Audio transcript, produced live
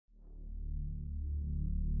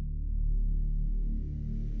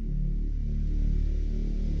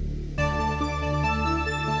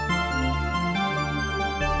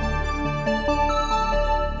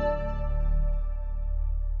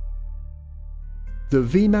The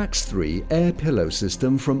VMAX3 air pillow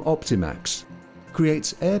system from Optimax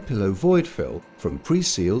creates air pillow void fill from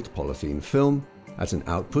pre-sealed polythene film at an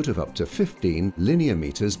output of up to 15 linear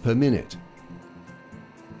meters per minute.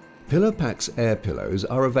 Pillopax air pillows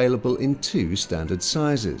are available in two standard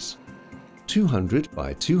sizes, 200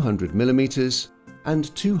 by 200 millimeters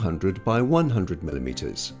and 200 by 100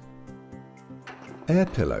 millimeters. Air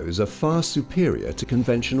pillows are far superior to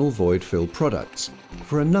conventional void fill products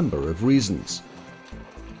for a number of reasons.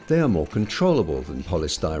 They are more controllable than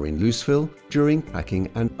polystyrene loose fill during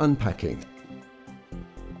packing and unpacking.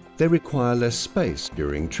 They require less space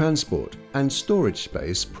during transport and storage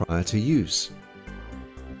space prior to use.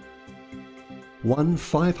 One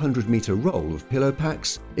 500-meter roll of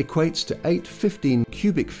Pillopax equates to 8 15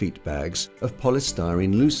 cubic feet bags of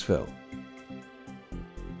polystyrene loose fill.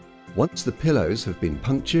 Once the pillows have been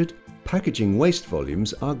punctured, packaging waste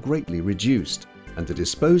volumes are greatly reduced and the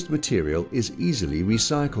disposed material is easily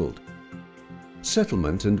recycled.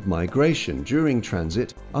 Settlement and migration during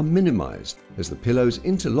transit are minimized as the pillows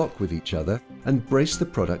interlock with each other and brace the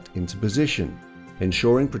product into position,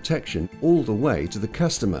 ensuring protection all the way to the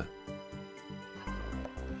customer.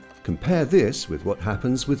 Compare this with what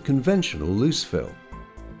happens with conventional loose fill.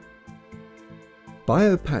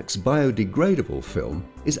 Pillopax biodegradable film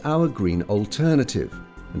is our green alternative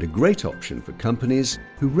and a great option for companies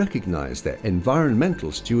who recognize their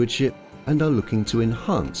environmental stewardship and are looking to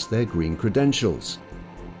enhance their green credentials.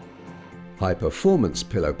 High-performance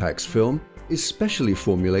Pillopax film is specially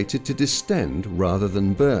formulated to distend rather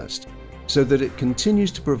than burst, so that it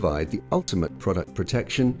continues to provide the ultimate product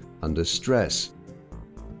protection under stress.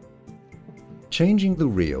 Changing the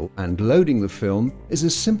reel and loading the film is a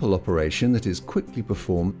simple operation that is quickly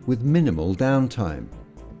performed with minimal downtime.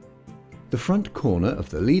 The front corner of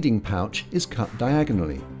the leading pouch is cut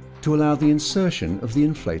diagonally to allow the insertion of the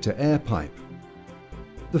inflator air pipe.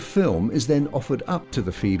 The film is then offered up to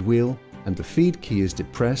the feed wheel and the feed key is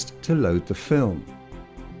depressed to load the film.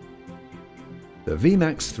 The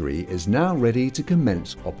VMAX3 is now ready to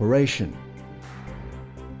commence operation.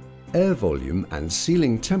 Air volume and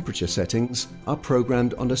sealing temperature settings are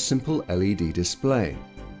programmed on a simple LED display,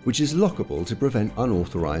 which is lockable to prevent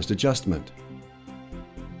unauthorized adjustment.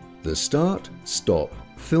 The start, stop,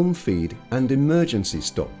 film feed and emergency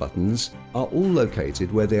stop buttons are all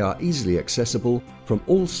located where they are easily accessible from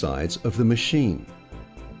all sides of the machine.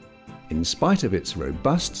 In spite of its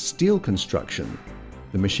robust steel construction,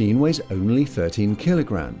 the machine weighs only 13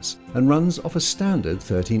 kilograms and runs off a standard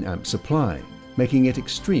 13 amp supply, making it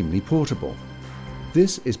extremely portable.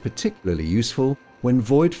 This is particularly useful when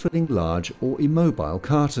void filling large or immobile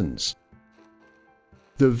cartons.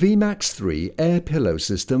 The VMAX3 air pillow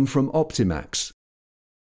system from Optimax.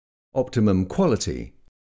 Optimum quality,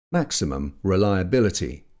 maximum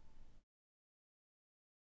reliability.